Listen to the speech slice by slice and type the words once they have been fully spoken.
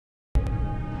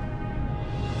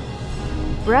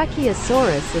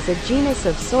Brachiosaurus is a genus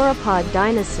of sauropod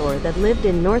dinosaur that lived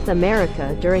in North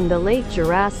America during the late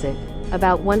Jurassic,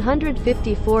 about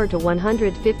 154 to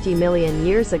 150 million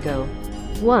years ago.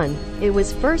 1. It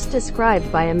was first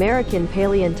described by American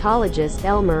paleontologist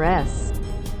Elmer S.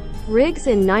 Riggs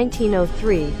in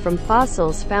 1903 from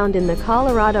fossils found in the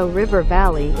Colorado River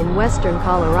Valley in western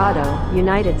Colorado,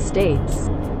 United States.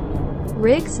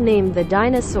 Riggs named the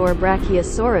dinosaur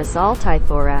Brachiosaurus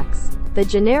altithorax. The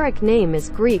generic name is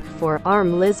Greek for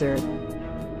arm lizard,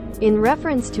 in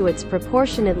reference to its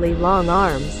proportionately long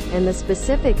arms, and the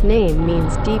specific name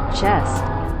means deep chest.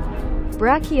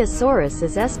 Brachiosaurus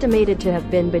is estimated to have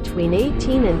been between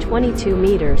 18 and 22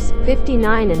 meters,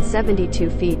 59 and 72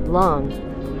 feet long.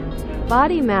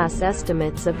 Body mass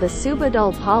estimates of the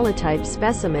subadult holotype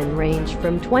specimen range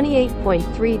from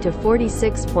 28.3 to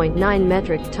 46.9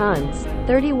 metric tons,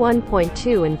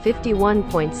 31.2 and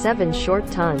 51.7 short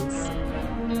tons.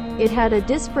 It had a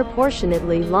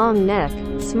disproportionately long neck,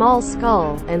 small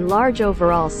skull, and large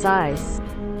overall size,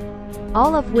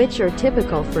 all of which are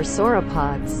typical for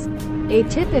sauropods.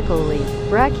 Atypically,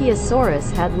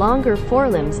 Brachiosaurus had longer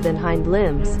forelimbs than hind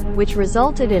limbs, which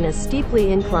resulted in a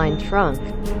steeply inclined trunk,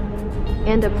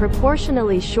 and a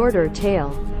proportionally shorter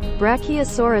tail.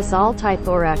 Brachiosaurus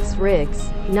altithorax Riggs,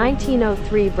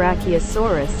 1903.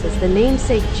 Brachiosaurus is the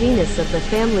namesake genus of the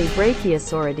family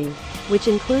Brachiosauridae, which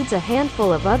includes a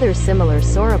handful of other similar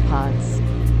sauropods.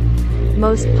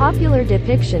 Most popular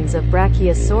depictions of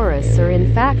Brachiosaurus are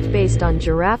in fact based on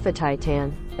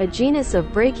Giraffetitan, a genus of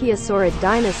brachiosaurid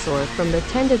dinosaur from the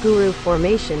Tendaguru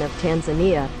Formation of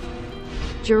Tanzania.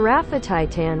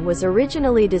 Giraffetitan was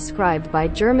originally described by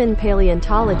German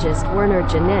paleontologist Werner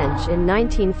Janensch in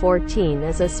 1914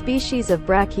 as a species of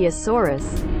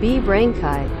Brachiosaurus, B.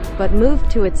 branchi, but moved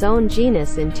to its own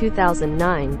genus in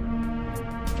 2009.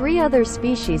 3 other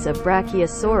species of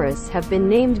Brachiosaurus have been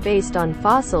named based on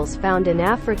fossils found in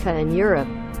Africa and Europe.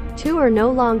 2 are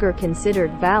no longer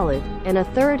considered valid, and a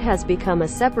third has become a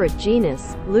separate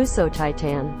genus,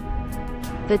 Lusotitan.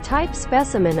 The type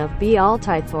specimen of B.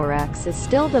 altithorax is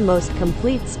still the most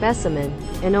complete specimen,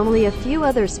 and only a few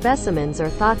other specimens are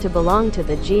thought to belong to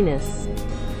the genus,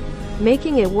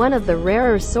 making it one of the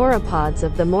rarer sauropods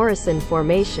of the Morrison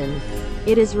Formation.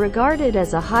 It is regarded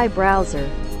as a high browser,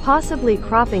 possibly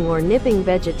cropping or nipping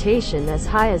vegetation as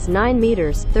high as 9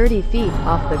 meters 30 feet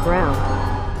off the ground.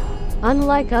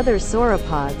 Unlike other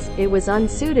sauropods, it was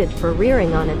unsuited for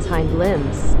rearing on its hind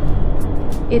limbs.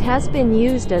 It has been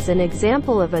used as an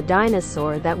example of a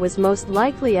dinosaur that was most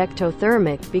likely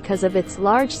ectothermic because of its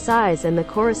large size and the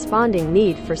corresponding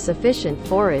need for sufficient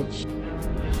forage.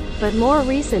 But more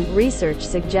recent research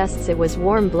suggests it was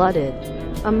warm-blooded.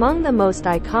 Among the most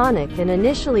iconic and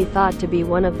initially thought to be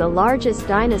one of the largest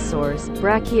dinosaurs,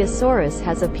 Brachiosaurus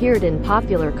has appeared in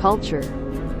popular culture,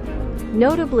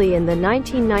 notably in the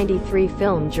 1993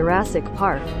 film Jurassic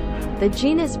Park. The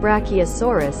genus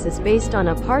Brachiosaurus is based on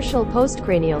a partial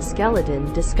postcranial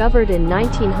skeleton discovered in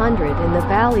 1900 in the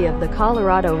valley of the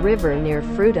Colorado River near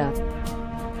Fruita,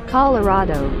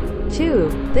 Colorado. 2.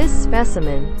 This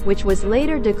specimen, which was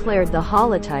later declared the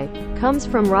holotype, comes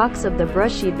from rocks of the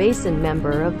Brushy Basin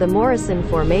member of the Morrison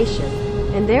Formation,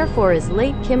 and therefore is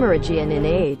late Kimmeridgian in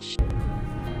age,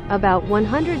 about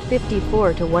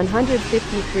 154 to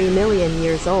 153 million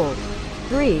years old.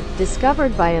 3.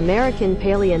 Discovered by American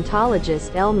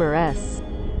paleontologist Elmer S.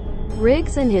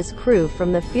 Riggs and his crew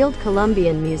from the Field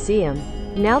Columbian Museum,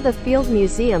 now the Field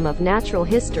Museum of Natural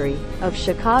History, of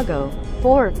Chicago.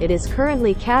 4. It is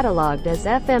currently catalogued as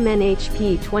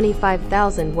FMNHP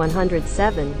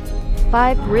 25107.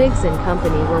 5. Riggs and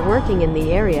company were working in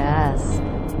the area as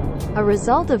a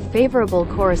result of favorable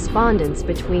correspondence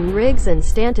between Riggs and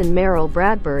Stanton Merrill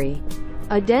Bradbury,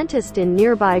 a dentist in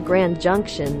nearby Grand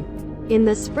Junction. In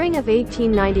the spring of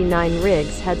 1899,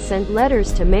 Riggs had sent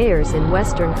letters to mayors in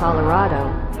western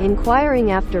Colorado, inquiring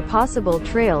after possible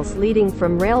trails leading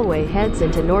from railway heads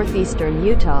into northeastern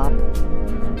Utah,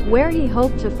 where he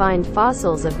hoped to find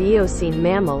fossils of Eocene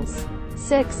mammals.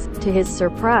 6. To his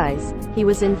surprise, he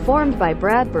was informed by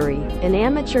Bradbury, an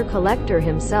amateur collector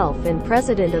himself and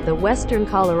president of the Western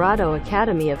Colorado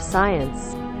Academy of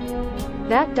Science,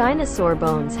 that dinosaur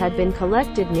bones had been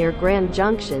collected near Grand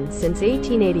Junction since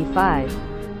 1885.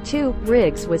 2.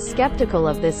 Riggs was skeptical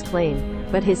of this claim,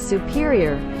 but his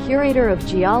superior, curator of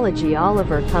geology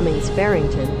Oliver Cummings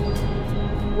Farrington,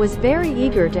 was very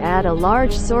eager to add a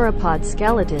large sauropod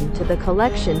skeleton to the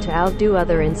collection to outdo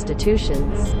other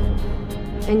institutions,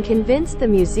 and convinced the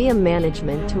museum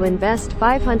management to invest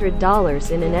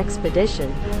 $500 in an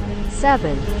expedition.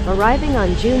 7. Arriving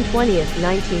on June 20,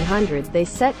 1900, they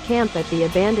set camp at the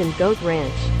abandoned goat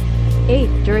ranch,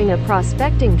 8. During a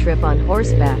prospecting trip on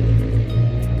horseback.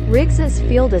 Riggs's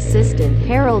field assistant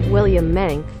Harold William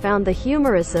Menck found the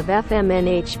humerus of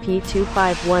FMNHP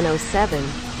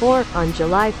 25107-4 on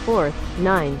July 4,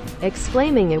 9,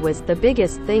 exclaiming it was the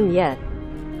biggest thing yet.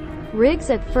 Riggs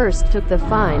at first took the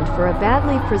find for a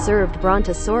badly preserved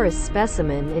Brontosaurus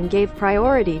specimen and gave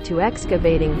priority to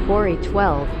excavating Quarry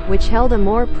 12, which held a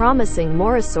more promising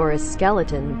Morosaurus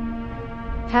skeleton.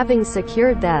 Having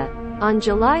secured that, on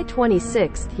July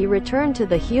 26 he returned to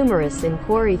the humerus in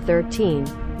Quarry 13,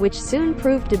 which soon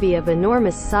proved to be of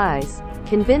enormous size,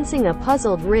 convincing a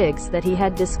puzzled Riggs that he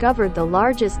had discovered the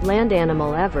largest land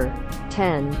animal ever.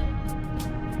 10.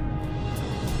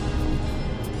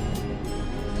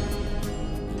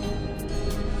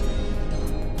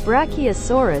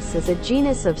 Brachiosaurus is a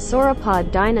genus of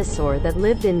sauropod dinosaur that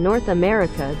lived in North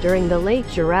America during the late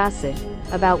Jurassic,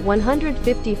 about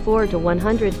 154 to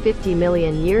 150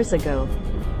 million years ago.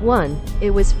 1.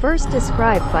 It was first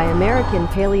described by American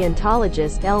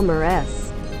paleontologist Elmer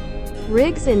S.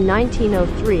 Riggs in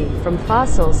 1903 from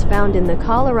fossils found in the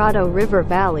Colorado River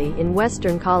Valley in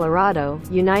western Colorado,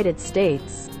 United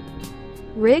States.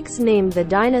 Riggs named the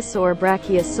dinosaur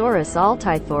Brachiosaurus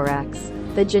altithorax.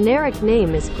 The generic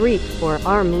name is Greek for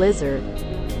arm lizard,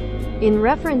 in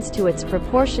reference to its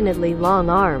proportionately long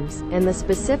arms, and the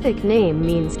specific name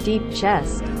means deep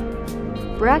chest.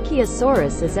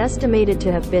 Brachiosaurus is estimated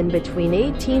to have been between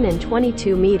 18 and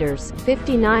 22 meters,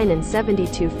 59 and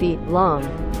 72 feet long.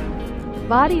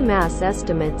 Body mass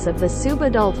estimates of the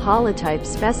subadult holotype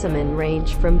specimen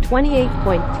range from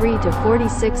 28.3 to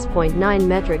 46.9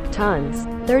 metric tons,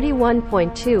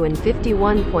 31.2 and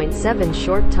 51.7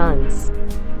 short tons.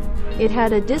 It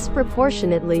had a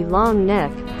disproportionately long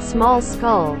neck, small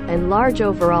skull, and large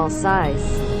overall size,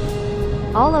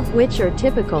 all of which are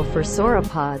typical for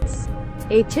sauropods.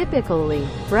 Atypically,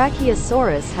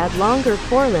 Brachiosaurus had longer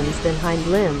forelimbs than hind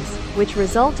limbs, which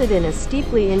resulted in a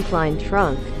steeply inclined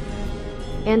trunk,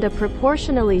 and a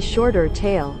proportionally shorter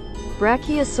tail.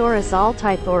 Brachiosaurus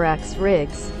altithorax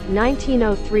Riggs,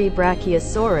 1903.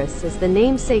 Brachiosaurus is the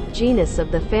namesake genus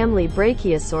of the family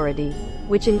Brachiosauridae,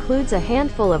 which includes a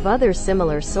handful of other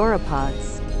similar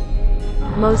sauropods.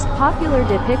 Most popular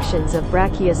depictions of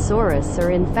Brachiosaurus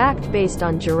are in fact based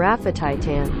on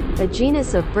Giraffetitan, a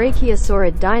genus of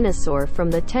brachiosaurid dinosaur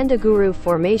from the Tendaguru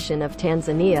Formation of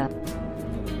Tanzania.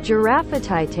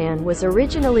 Giraffetitan was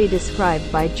originally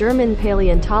described by German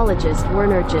paleontologist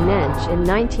Werner Janensch in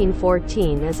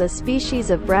 1914 as a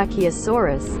species of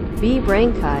Brachiosaurus, B.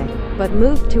 branchi, but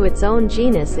moved to its own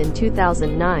genus in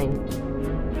 2009.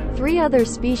 3 other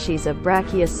species of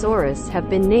Brachiosaurus have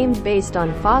been named based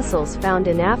on fossils found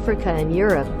in Africa and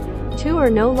Europe. 2 are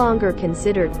no longer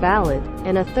considered valid,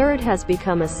 and a third has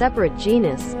become a separate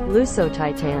genus,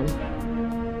 Lusotitan.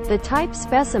 The type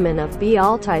specimen of B.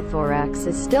 altithorax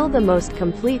is still the most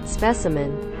complete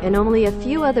specimen, and only a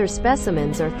few other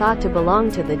specimens are thought to belong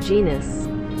to the genus,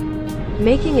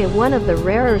 making it one of the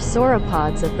rarer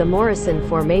sauropods of the Morrison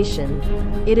Formation.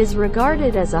 It is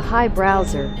regarded as a high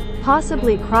browser,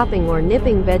 possibly cropping or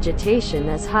nipping vegetation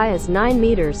as high as 9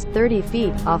 meters (30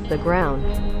 feet) off the ground.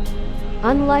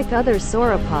 Unlike other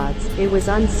sauropods, it was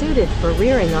unsuited for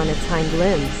rearing on its hind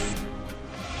limbs.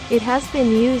 It has been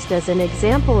used as an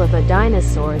example of a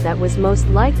dinosaur that was most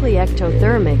likely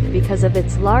ectothermic because of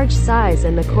its large size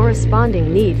and the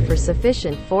corresponding need for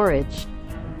sufficient forage.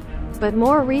 But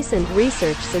more recent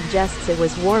research suggests it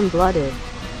was warm-blooded.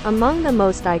 Among the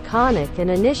most iconic and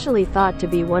initially thought to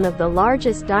be one of the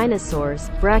largest dinosaurs,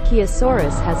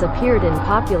 Brachiosaurus has appeared in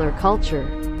popular culture,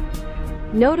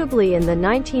 notably in the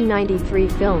 1993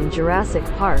 film Jurassic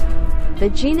Park. The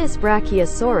genus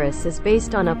Brachiosaurus is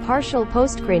based on a partial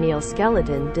postcranial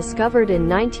skeleton discovered in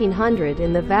 1900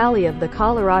 in the valley of the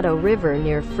Colorado River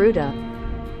near Fruita,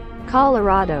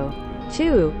 Colorado.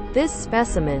 2. This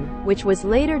specimen, which was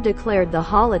later declared the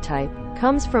holotype,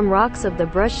 comes from rocks of the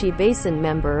Brushy Basin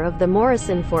member of the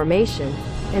Morrison Formation,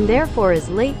 and therefore is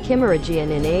late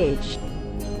Kimmeridgian in age,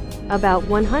 about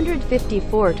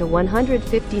 154 to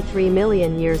 153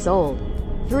 million years old.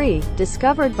 3.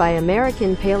 Discovered by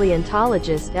American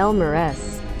paleontologist Elmer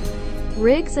S.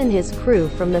 Riggs and his crew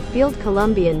from the Field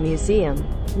Columbian Museum,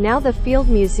 now the Field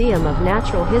Museum of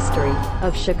Natural History,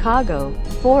 of Chicago.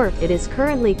 4. It is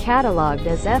currently catalogued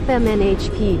as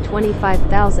FMNHP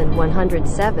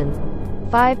 25107.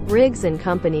 5. Riggs and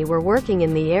company were working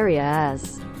in the area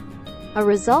as a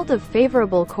result of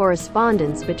favorable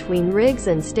correspondence between Riggs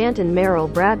and Stanton Merrill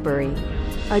Bradbury,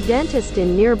 a dentist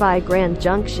in nearby Grand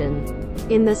Junction.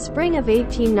 In the spring of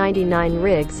 1899,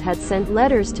 Riggs had sent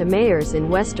letters to mayors in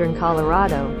western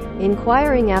Colorado,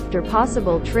 inquiring after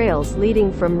possible trails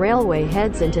leading from railway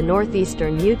heads into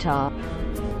northeastern Utah,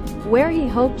 where he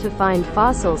hoped to find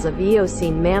fossils of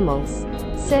Eocene mammals.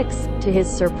 6. To his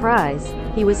surprise,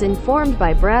 he was informed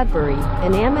by Bradbury,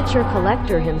 an amateur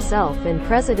collector himself and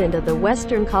president of the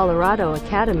Western Colorado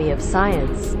Academy of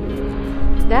Science,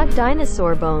 that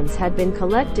dinosaur bones had been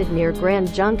collected near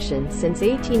Grand Junction since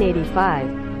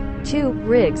 1885. 2.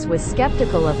 Riggs was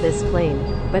skeptical of this claim,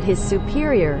 but his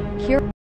superior,